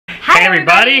Hi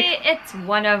everybody! It's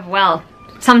one of, well,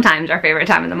 sometimes our favorite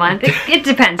time of the month. It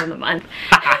depends on the month.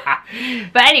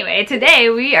 But anyway, today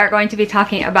we are going to be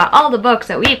talking about all the books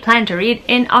that we plan to read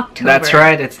in October. That's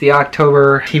right, it's the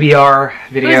October TBR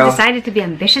video. Who's decided to be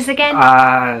ambitious again?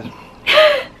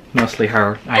 Mostly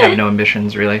her. I have no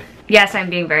ambitions, really. Yes, I'm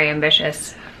being very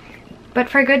ambitious. But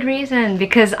for good reason,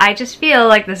 because I just feel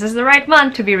like this is the right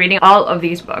month to be reading all of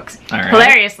these books. All right.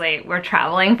 Hilariously, we're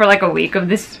traveling for like a week of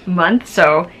this month,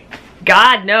 so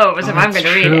God knows if I'm going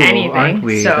to read anything. Aren't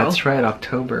we? So that's right,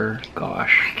 October.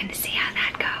 Gosh. we're going to see how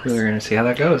that goes. We're going to see how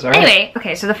that goes. All right. Anyway,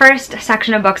 okay, so the first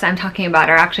section of books I'm talking about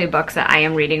are actually books that I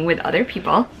am reading with other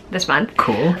people this month.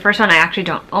 Cool. The first one I actually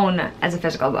don't own as a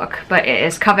physical book, but it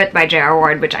is Covet by J.R.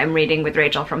 Ward, which I'm reading with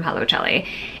Rachel from Hello Chelly.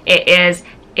 It is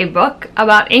a book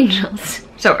about angels.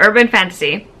 So urban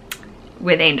fantasy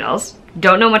with angels.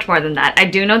 Don't know much more than that. I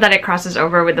do know that it crosses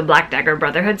over with the Black Dagger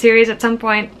Brotherhood series at some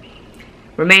point.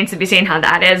 Remains to be seen how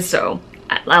that is, so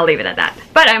I'll leave it at that.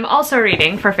 But I'm also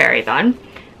reading for Fairython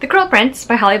The Cruel Prince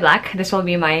by Holly Black. This will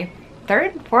be my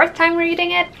fourth time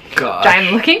reading it, Gosh. which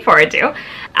I'm looking forward to.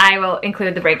 I will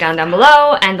include the breakdown down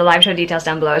below and the live show details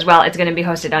down below as well. It's going to be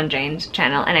hosted on Jane's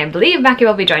channel, and I believe Macky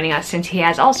will be joining us since he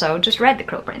has also just read The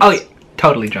Cruel Prince. Oh, yeah.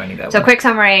 Totally joining that So one. quick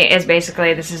summary is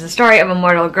basically this is the story of a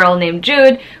mortal girl named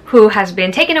Jude who has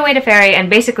been taken away to Fairy and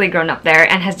basically grown up there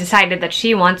and has decided that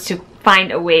she wants to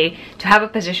find a way to have a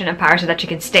position of power so that she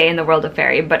can stay in the world of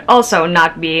Fairy but also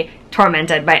not be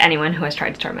tormented by anyone who has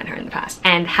tried to torment her in the past.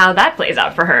 And how that plays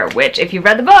out for her, which if you've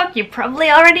read the book, you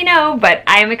probably already know, but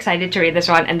I am excited to read this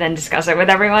one and then discuss it with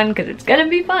everyone because it's gonna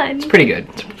be fun. It's pretty good.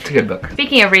 It's a good book.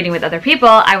 Speaking of reading with other people,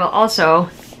 I will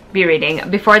also be reading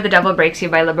Before the Devil Breaks You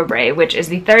by Libba Bray, which is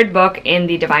the third book in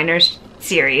the Diviners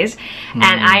series. And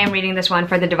I am reading this one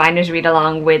for the Diviners read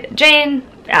along with Jane,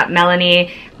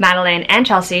 Melanie, Madeline, and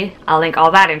Chelsea. I'll link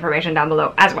all that information down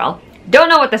below as well. Don't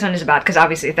know what this one is about because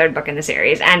obviously third book in the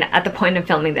series, and at the point of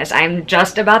filming this I'm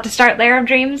just about to start Lair of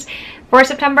Dreams for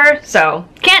September, so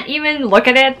can't even look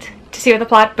at it to see what the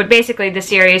plot, but basically the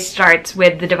series starts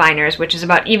with the Diviners, which is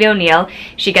about Evie O'Neill.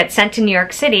 She gets sent to New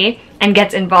York City and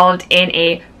gets involved in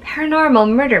a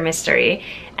paranormal murder mystery,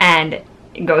 and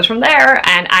it goes from there,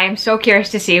 and I am so curious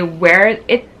to see where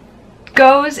it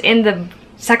goes in the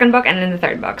second book and in the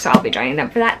third book, so I'll be joining them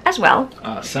for that as well.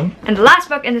 Awesome. And the last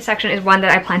book in this section is one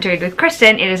that I plan to read with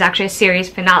Kristen. It is actually a series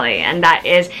finale, and that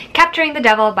is Capturing the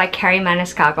Devil by Carrie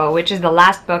Maniscalco, which is the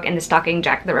last book in the Stalking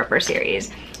Jack the Ripper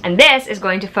series. And this is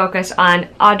going to focus on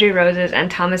Audrey Rose's and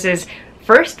Thomas's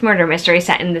first murder mystery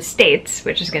set in the States,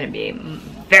 which is going to be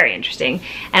very interesting.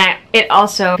 And it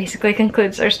also basically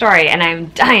concludes their story, and I'm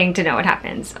dying to know what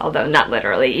happens, although not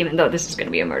literally, even though this is going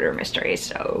to be a murder mystery,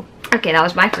 so... Okay, that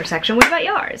was my first section. What about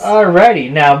yours?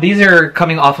 Alrighty, now these are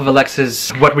coming off of Alexa's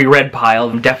What We Read pile.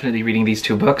 I'm definitely reading these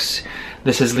two books.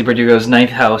 This is Lee Bardugo's Ninth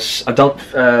House, adult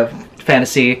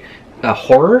fantasy,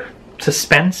 horror,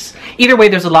 suspense. Either way,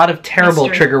 there's a lot of terrible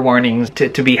trigger warnings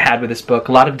to be had with this book,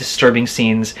 a lot of disturbing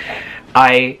scenes.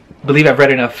 I believe I've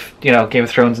read enough, you know, Game of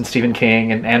Thrones and Stephen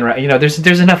King and you know, there's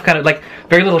enough kind of, like,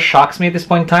 very little shocks me at this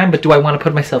point in time, but do I want to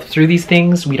put myself through these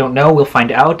things? We don't know. We'll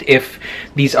find out if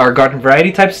these are garden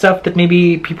variety type stuff that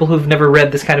maybe people who've never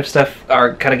read this kind of stuff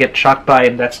are kind of get shocked by,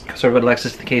 and that's sort of what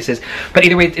Alexis the case is. But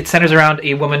either way, it centers around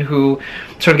a woman who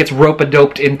sort of gets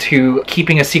rope-a-doped into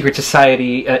keeping a secret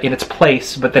society in its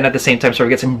place, but then at the same time sort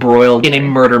of gets embroiled in a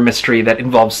murder mystery that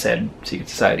involves said secret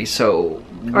society. So...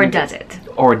 Or does it?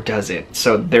 Or does it?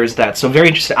 So there's that. So very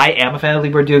interesting. I am a fan of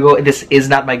Lee Bardugo. This is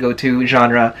not my go-to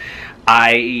genre.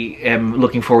 I am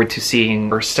looking forward to seeing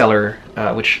her stellar,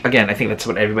 which again, I think that's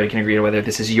what everybody can agree on, whether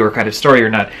this is your kind of story or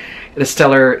not. The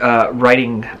stellar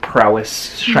writing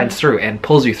prowess shines through and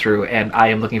pulls you through, and I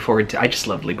am looking forward to. I just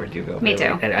love Lee Bardugo. Me too.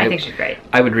 And I think she's great.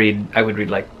 I would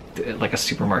read like a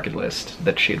supermarket list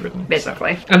that she had written.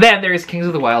 Basically. So. And then there is Kings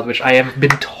of the Wild, which I have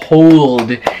been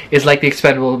told is like the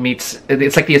Expendables meets.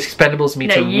 It's like the Expendables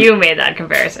meets. No, you made that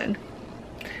comparison.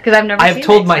 Because I've never. I have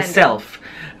told myself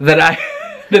that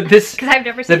this. Because I've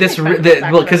never seen this.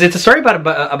 Well, because it's a story about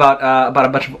a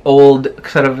bunch of old,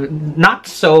 kind of not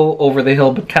so over the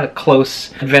hill, but kind of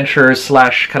close adventurers /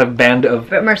 kind of band of.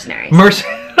 But mercenaries.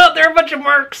 They're a bunch of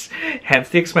mercs, hence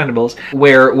the Expendables,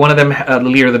 where one of them, the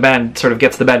leader of the band, sort of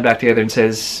gets the band back together and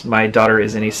says, my daughter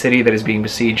is in a city that is being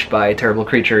besieged by terrible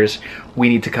creatures. We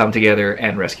need to come together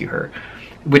and rescue her.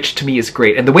 Which to me is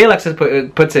great. And the way Alexa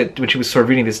puts it, when she was sort of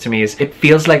reading this to me, is it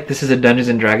feels like this is a Dungeons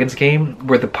and Dragons game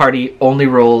where the party only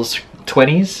rolls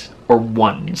 20s or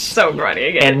 1s. So funny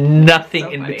again. And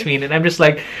nothing in between. And I'm just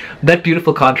like, that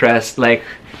beautiful contrast, like,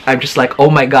 I'm just like,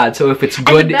 oh my god, so if it's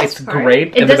good, it's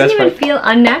great. It doesn't even feel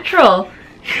unnatural.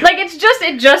 Like, it just so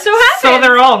happens. So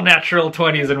they're all natural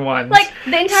 20s and 1s. Like,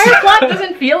 the entire plot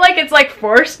doesn't feel like it's, like,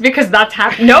 forced because that's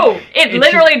happening. No, it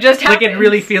literally just happens. Like, it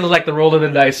really feels like the roll of the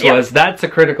dice was, that's a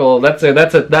critical, that's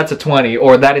a 20,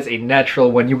 or that is a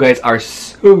natural one. You guys are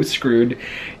so screwed.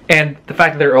 And the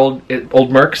fact that they're old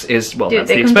mercs is, well, dude, that's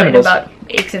the they complain Expendables. about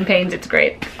aches and pains. It's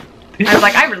great. I was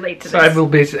like, I relate to this. So I will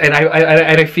basically, and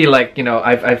I feel like, you know,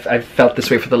 I've felt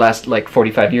this way for the last like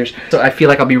 45 years. So I feel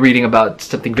like I'll be reading about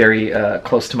something very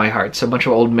close to my heart. So a bunch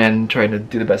of old men trying to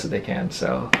do the best that they can.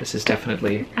 So this is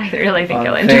definitely. I really think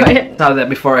you'll enjoy it. Now that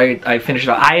before I finish it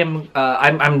off,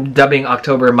 I'm dubbing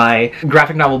October my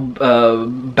graphic novel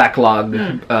backlog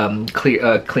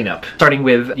cleanup. Starting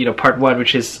with, you know, part 1,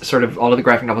 which is sort of all of the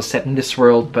graphic novels set in this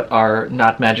world but are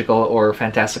not magical or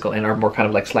fantastical and are more kind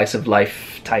of like slice of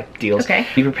life type deals. Okay.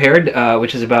 Be Prepared,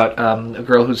 which is about a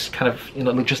girl who's kind of, you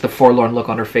know, just the forlorn look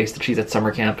on her face that she's at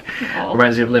summer camp.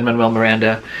 Reminds me of Lin-Manuel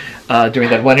Miranda during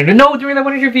that one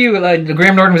interview.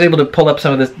 Graham Norton was able to pull up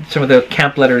some of the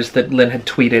camp letters that Lin had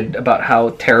tweeted about how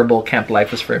terrible camp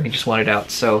life was for him. He just wanted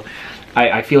out. So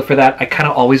I feel for that. I kind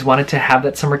of always wanted to have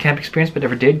that summer camp experience, but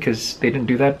never did because they didn't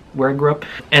do that where I grew up.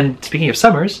 And speaking of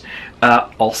summers,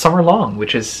 All Summer Long,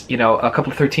 which is, you know, a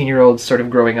couple of 13-year-olds sort of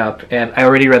growing up. And I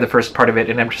already read the first part of it,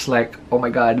 and I'm just like, oh my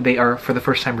god, they are for the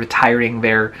first time retiring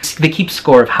they keep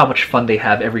score of how much fun they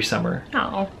have every summer.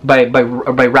 Oh. By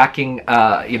racking,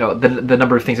 you know, the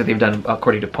number of things that they've done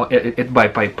according to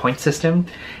by point system,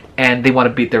 and they want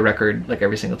to beat their record like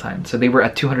every single time. So they were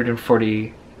at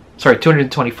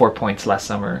 224 points last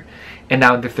summer, and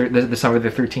now the summer of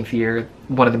their 13th year,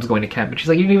 one of them's going to camp, and she's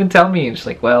like, you didn't even tell me. And she's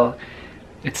like, well,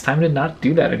 it's time to not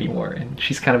do that anymore. And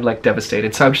she's kind of like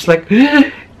devastated. So I'm just like,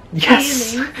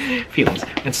 yes, feelings.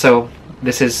 And so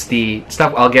this is the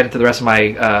stuff. I'll get into the rest of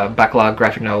my backlog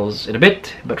graphic novels in a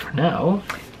bit, but for now.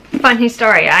 Funny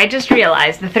story, I just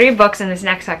realized the 3 books in this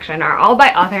next section are all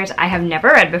by authors I have never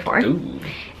read before. Ooh.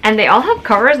 And they all have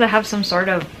covers that have some sort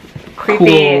of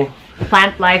creepy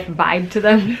plant life vibe to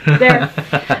them there.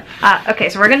 Okay,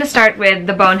 so we're going to start with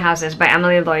The Bone Houses by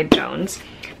Emily Lloyd Jones.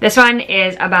 This one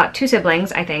is about 2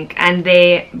 siblings, I think, and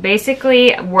they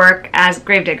basically work as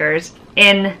gravediggers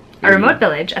in a remote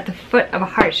village at the foot of a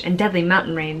harsh and deadly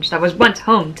mountain range that was once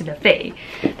home to the Fae.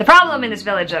 The problem in this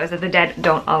village, though, is that the dead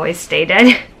don't always stay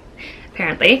dead,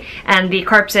 apparently, and the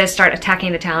corpses start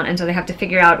attacking the town, and so they have to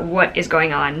figure out what is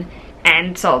going on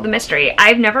and solve the mystery.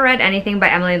 I've never read anything by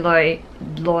Emily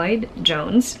Lloyd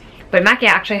Jones, but Macky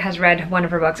actually has read one of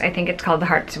her books. I think it's called The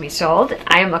Hearts We Sold.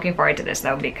 I am looking forward to this,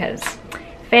 though, because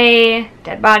Fae,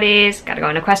 dead bodies, gotta go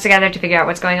on a quest together to figure out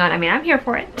what's going on. I mean, I'm here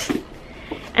for it.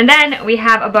 And then we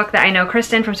have a book that I know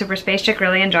Kristen from Super Space Chick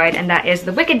really enjoyed, and that is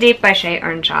The Wicked Deep by Shay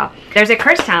Earnshaw. There's a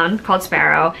cursed town called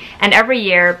Sparrow, and every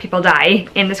year people die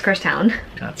in this cursed town.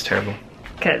 That's terrible.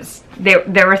 Because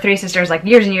there were 3 sisters, like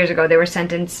years and years ago, they were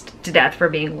sentenced to death for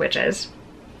being witches.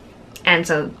 And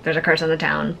so there's a curse on the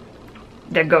town.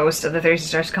 The ghost of the 3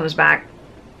 sisters comes back,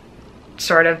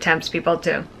 sort of tempts people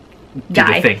to die.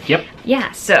 Do the thing. Yep.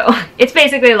 Yeah, so it's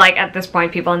basically like at this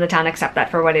point people in the town accept that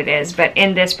for what it is, but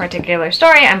in this particular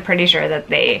story I'm pretty sure that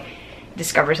they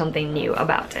discover something new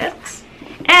about it.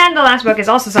 And the last book is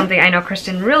also something I know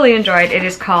Kristen really enjoyed. It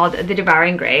is called The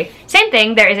Devouring Grey. Same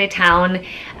thing, there is a town,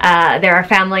 there are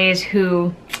families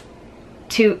who,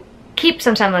 to keep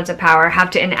some semblance of power, have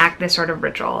to enact this sort of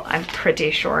ritual, I'm pretty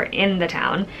sure, in the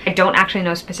town. I don't actually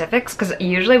know specifics, because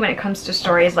usually when it comes to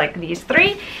stories like these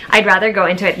 3, I'd rather go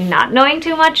into it not knowing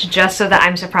too much, just so that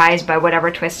I'm surprised by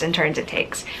whatever twists and turns it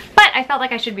takes. But I felt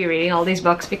like I should be reading all these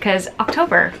books because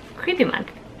October, creepy month.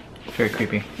 Very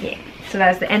creepy. Yeah. So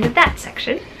that's the end of that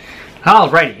section.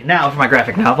 Alrighty, now for my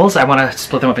graphic novels, I want to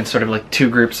split them up in sort of like 2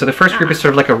 groups. So the first group is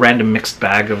sort of like a random mixed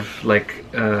bag of like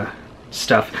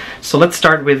stuff. So let's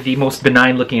start with the most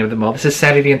benign looking of them all. This is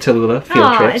Sanity and Tallulah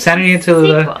Field Trip. Sanity and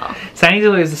Tallulah. Sanity and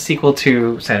Tallulah is the sequel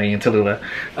to Sanity and Tallulah,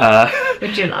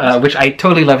 which you love. Which I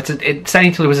totally love. Sanity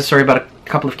and Tallulah was a story about a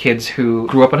couple of kids who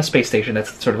grew up on a space station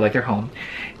that's sort of like their home,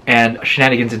 and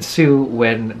shenanigans ensue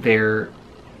when their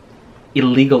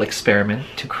illegal experiment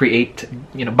to create,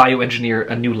 you know, bioengineer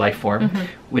a new life form,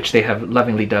 which they have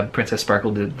lovingly dubbed Princess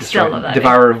Sparkle, the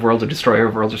Devourer of Worlds or Destroyer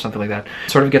of Worlds or something like that,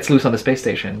 sort of gets loose on the space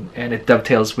station, and it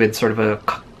dovetails with sort of a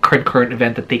current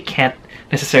event that they can't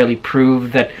necessarily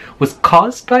prove that was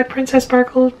caused by Princess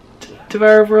Sparkle,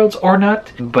 Devourer of Worlds, or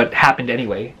not, but happened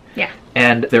anyway. Yeah.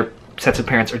 And their sets of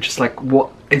parents are just like,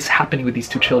 what is happening with these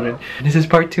 2 children? And this is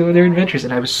part 2 of their adventures,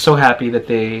 and I was so happy that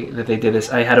they did this.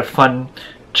 I had a fun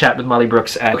chat with Molly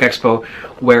Brooks at Book Expo,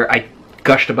 where I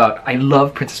gushed about, I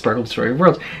love Princess Sparkle Story of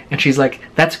Worlds, and she's like,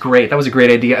 that's great, that was a great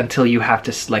idea until you have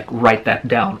to like write that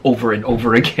down over and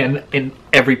over again in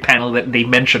every panel that they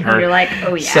mention her. And you're like,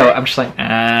 oh yeah. So I'm just like, okay,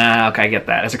 I get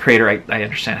that. As a creator, I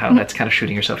understand how that's kind of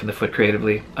shooting yourself in the foot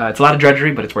creatively. It's a lot of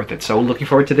drudgery, but it's worth it. So looking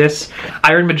forward to this.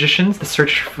 Iron Magicians, The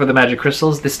Search for the Magic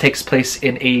Crystals. This takes place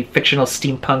in a fictional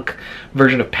steampunk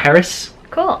version of Paris.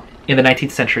 Cool. In the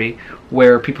 19th century,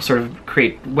 where people sort of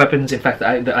create weapons. In fact,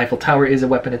 the Eiffel Tower is a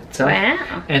weapon itself.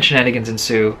 Wow. And shenanigans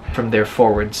ensue from there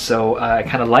forward. So I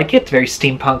kind of like it. Very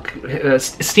steampunk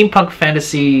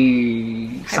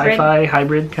fantasy, sci-fi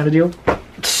hybrid kind of deal.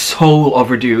 So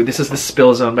overdue. This is The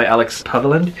Spill Zone by Alex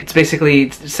Puveland. It's basically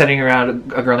setting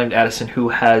around a girl named Addison who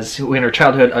in her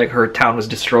childhood, like, her town was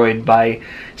destroyed by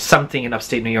something in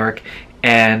upstate New York,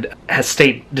 and has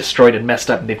stayed destroyed and messed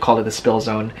up, and they've called it the Spill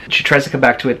Zone. She tries to come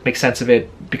back to it, make sense of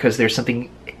it, because there's something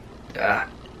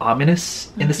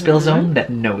ominous in the Spill Zone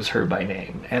that knows her by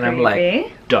name. And I'm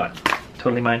like, done.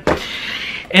 Totally mine.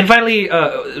 And finally,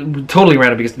 totally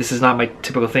random because this is not my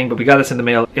typical thing, but we got this in the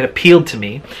mail. It appealed to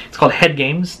me. It's called Head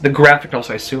Games. The graphic novel,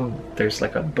 so I assume there's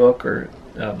like a book or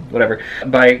whatever,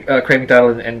 by Craig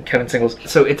McDowell and Kevin Singles.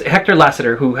 So it's Hector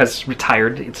Lassiter, who has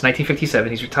retired. It's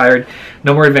 1957. He's retired.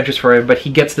 No more adventures for him, but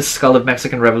he gets the skull of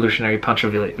Mexican revolutionary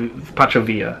Pancho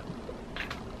Villa.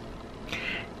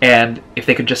 And if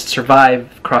they could just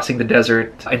survive crossing the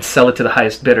desert and sell it to the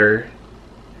highest bidder,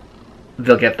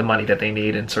 they'll get the money that they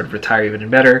need and sort of retire even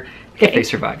better if they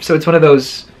survive. So it's one of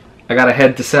those, I got a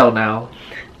head to sell now.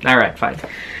 All right, fine.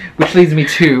 Which leads me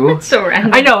to... It's so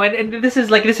random. I know, and this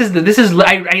is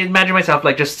I imagine myself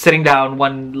like just sitting down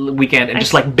one weekend and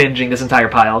just like binging this entire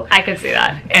pile. I could see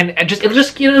that. And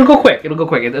it'll go quick. It'll go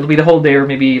quick. It'll be the whole day or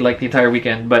maybe like the entire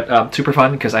weekend, but super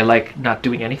fun because I like not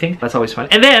doing anything. That's always fun.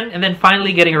 And then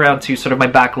finally getting around to sort of my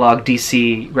backlog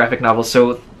DC graphic novels.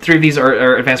 So 3 of these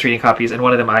are advanced reading copies, and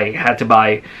one of them I had to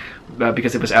buy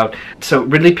because it was out. So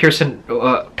Ridley Pearson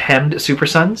penned Super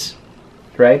Sons.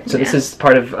 Right? So this is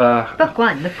part of... Book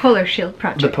 1, The Polar Shield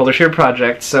Project. The Polar Shield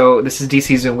Project. So this is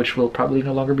DC Zoom, which will probably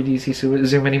no longer be DC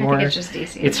Zoom anymore. I think it's just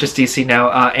DC. It's just DC now.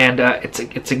 And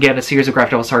it's again a series of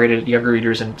graphic novels targeted at younger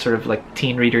readers and sort of like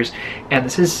teen readers. And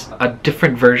this is a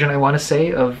different version, I want to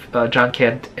say, of John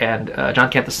Kent, and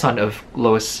John Kent, the son of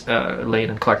Lois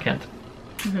Lane and Clark Kent.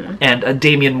 And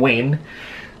Damian Wayne,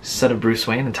 son of Bruce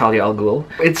Wayne, and Talia al Ghul.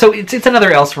 It's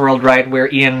another Elseworld, right,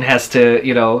 where Ian has to,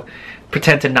 you know,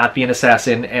 pretend to not be an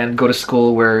assassin and go to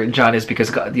school where John is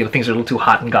because, you know, things are a little too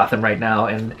hot in Gotham right now,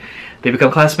 and they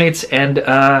become classmates, and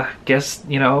guess,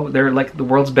 you know, they're like the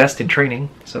world's best in training,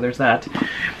 so there's that.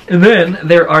 And then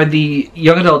there are the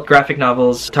young adult graphic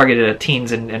novels targeted at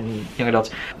teens and young adults.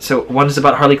 So one is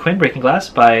about Harley Quinn, Breaking Glass,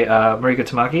 by Mariko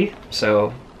Tamaki,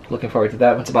 so looking forward to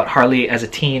that. One's about Harley as a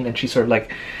teen, and she's sort of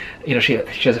like, you know, she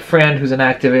has a friend who's an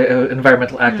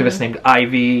environmental activist named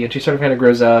Ivy, and she sort of kind of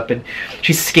grows up, and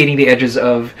she's skating the edges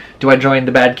of, do I join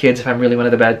the bad kids if I'm really one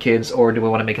of the bad kids, or do I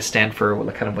want to make a stand for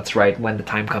kind of what's right when the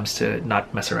time comes to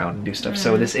not mess around and do stuff.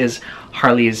 So this is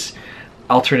Harley's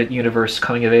alternate universe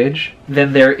coming of age.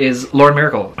 Then there is Lauren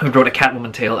Miracle, who wrote a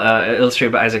Catwoman tale,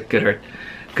 illustrated by Isaac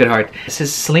Goodhart. This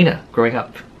is Selena growing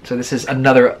up. So this is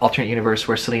another alternate universe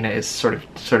where Selena is sort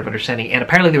of understanding. And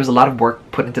apparently there was a lot of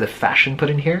work put into the fashion put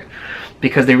in here,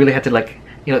 because they really had to, like,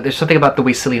 you know, there's something about the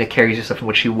way Selena carries herself and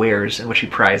what she wears and what she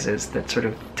prizes that sort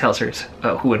of tells her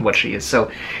who and what she is. So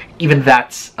even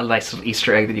that's a nice little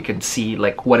Easter egg that you can see,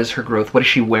 like, what is her growth? What is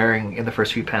she wearing in the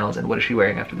first few panels, and what is she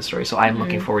wearing after the story? So I'm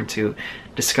looking forward to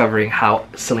discovering how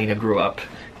Selena grew up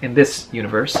in this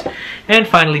universe. And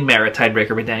finally, Mara,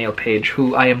 Tidebreaker by Danielle Page,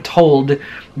 who I am told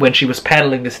when she was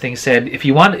paddling this thing said, if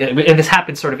you want, and this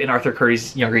happened sort of in Arthur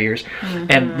Curry's younger years,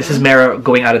 and this is Mara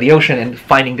going out of the ocean and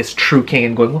finding this true king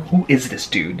and going, well, who is this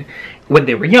dude, when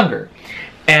they were younger.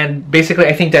 And basically,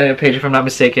 I think Danielle Page, if I'm not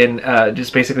mistaken,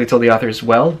 just basically told the authors,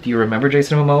 well, do you remember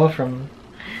Jason Momoa from,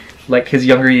 like, his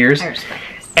younger years? I respect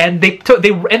this. And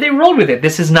they rolled with it.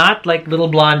 This is not like little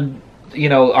blonde, you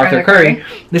know, Arthur Curry.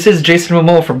 This is Jason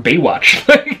Momoa from Baywatch.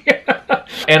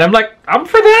 And I'm like, I'm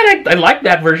for that. I like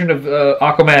that version of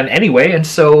Aquaman anyway, and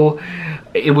so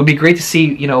it would be great to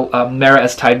see, you know, Mara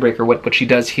as Tidebreaker, what she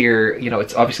does here. You know,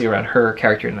 it's obviously around her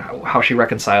character and how she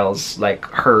reconciles, like,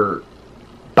 her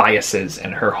biases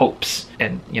and her hopes.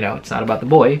 And, you know, it's not about the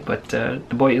boy, but the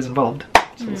boy is involved.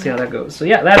 So we'll see how that goes. So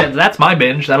yeah, that's my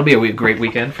binge. That'll be a great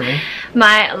weekend for me.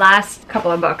 My last couple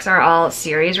of books are all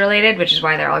series related, which is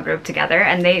why they're all grouped together,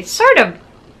 and they sort of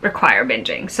require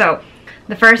binging. So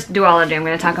The first duology I'm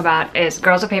going to talk about is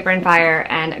Girls of Paper and Fire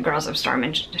and Girls of Storm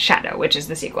and Shadow, which is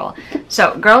the sequel.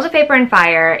 So Girls of Paper and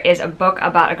Fire is a book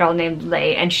about a girl named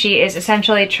Lei, and she is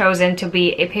essentially chosen to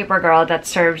be a paper girl that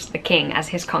serves the king as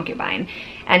his concubine.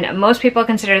 And most people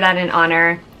consider that an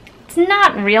honor. It's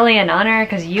not really an honor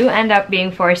because you end up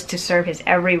being forced to serve his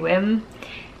every whim.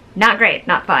 Not great,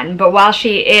 not fun, but while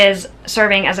she is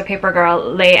serving as a paper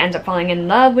girl, Lei ends up falling in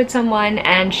love with someone,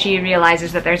 and she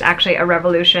realizes that there's actually a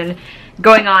revolution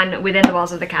going on within the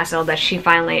walls of the castle that she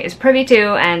finally is privy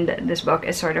to, and this book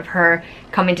is sort of her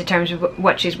coming to terms with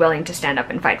what she's willing to stand up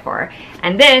and fight for.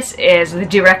 And this is the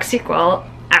direct sequel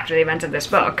after the events of this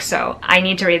book, so I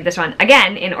need to read this one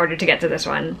again in order to get to this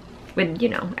one with, you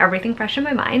know, everything fresh in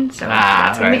my mind, so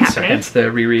that's gonna be happening. So hence the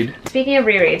reread. Speaking of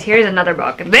rereads, here's another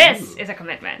book. This is a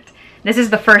commitment. This is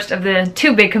the first of the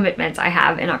 2 big commitments I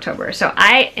have in October. So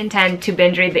I intend to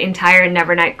binge read the entire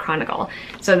Nevernight Chronicle.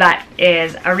 So that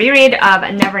is a reread of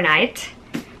Nevernight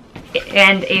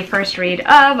and a first read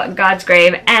of God's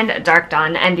Grave and Dark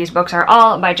Dawn, and these books are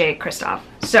all by J. Kristoff.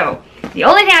 So the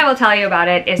only thing I will tell you about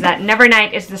it is that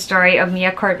Nevernight is the story of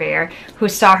Mia Corvair, who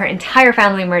saw her entire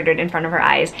family murdered in front of her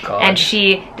eyes, and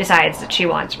she decides that she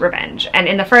wants revenge. And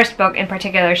in the first book in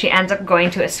particular, she ends up going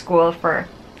to a school for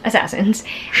assassins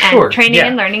and training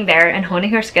and learning there and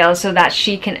honing her skills so that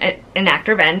she can enact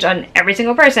revenge on every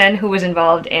single person who was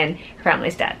involved in her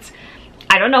family's deaths.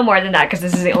 I don't know more than that because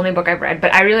this is the only book I've read,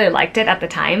 but I really liked it at the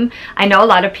time. I know a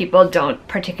lot of people don't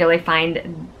particularly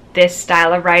find this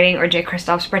style of writing or J.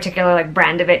 Kristoff's particular like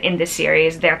brand of it in this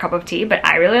series their cup of tea, but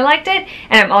I really liked it,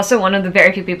 and I'm also one of the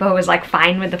very few people who was like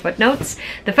fine with the footnotes.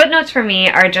 The footnotes for me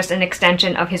are just an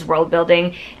extension of his world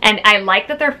building, and I like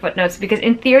that they're footnotes because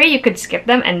in theory you could skip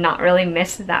them and not really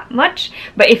miss that much,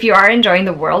 but if you are enjoying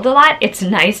the world a lot, it's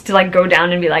nice to like go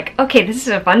down and be like, okay, this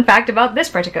is a fun fact about this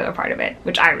particular part of it,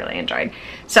 which I really enjoyed.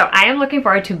 So I am looking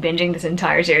forward to binging this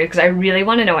entire series because I really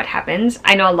want to know what happens.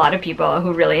 I know a lot of people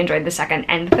who really enjoyed the second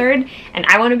and the third, and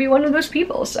I want to be one of those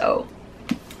people, so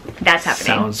that's happening.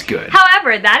 Sounds good.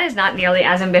 However, that is not nearly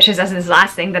as ambitious as this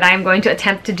last thing that I am going to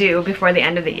attempt to do before the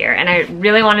end of the year, and I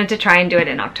really wanted to try and do it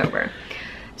in October.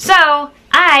 So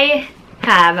I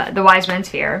have The Wise Man's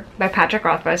Fear by Patrick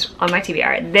Rothfuss on my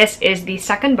TBR. This is the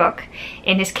second book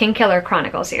in his Kingkiller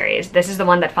Chronicle series. This is the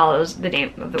one that follows The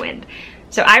Name of the Wind.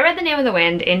 So I read The Name of the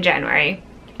Wind in January,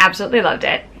 absolutely loved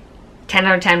it. 10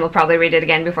 out of 10 will probably read it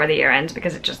again before the year ends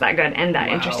because it's just that good and that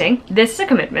interesting. This is a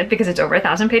commitment because it's over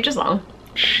 1,000 pages long.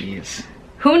 Jeez.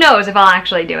 Who knows if I'll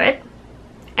actually do it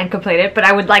and complete it, but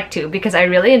I would like to because I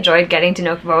really enjoyed getting to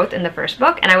know Kvothe in the first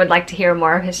book, and I would like to hear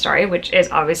more of his story, which is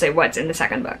obviously what's in the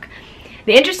second book.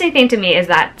 The interesting thing to me is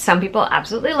that some people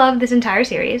absolutely love this entire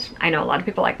series. I know a lot of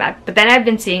people like that. But then I've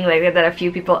been seeing lately that a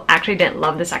few people actually didn't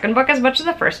love the second book as much as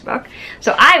the first book.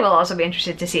 So I will also be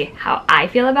interested to see how I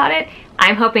feel about it.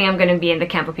 I'm hoping I'm going to be in the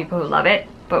camp of people who love it,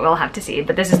 but we'll have to see.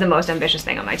 But this is the most ambitious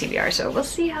thing on my TBR, so we'll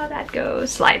see how that goes.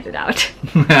 Slides it out.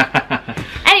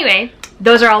 Anyway,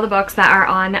 those are all the books that are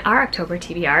on our October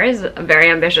TBRs. Very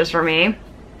ambitious for me.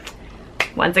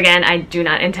 Once again, I do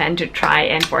not intend to try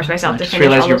and force myself to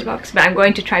finish all those books, but I'm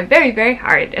going to try very, very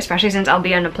hard, especially since I'll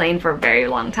be on a plane for a very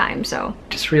long time, so.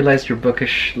 Just realized your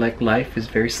bookish, like, life is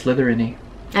very Slytherin-y.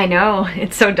 I know,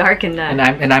 it's so dark and And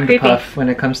I'm creepy. The puff when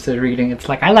it comes to reading. It's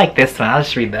like, I like this one, I'll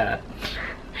just read that.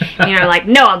 You know, like,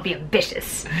 no, I'll be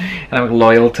ambitious. And I'm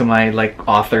loyal to my, like,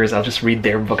 authors. I'll just read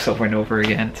their books over and over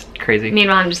again. It's crazy.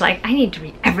 Meanwhile, I'm just like, I need to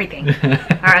read everything.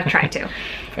 Or I'll try to.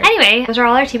 Fair. Anyway, those are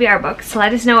all our TBR books.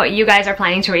 Let us know what you guys are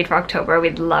planning to read for October.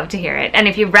 We'd love to hear it. And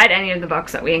if you've read any of the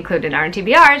books that we include in our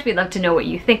TBRs, we'd love to know what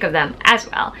you think of them as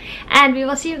well. And we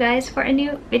will see you guys for a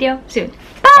new video soon.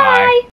 Bye! Bye.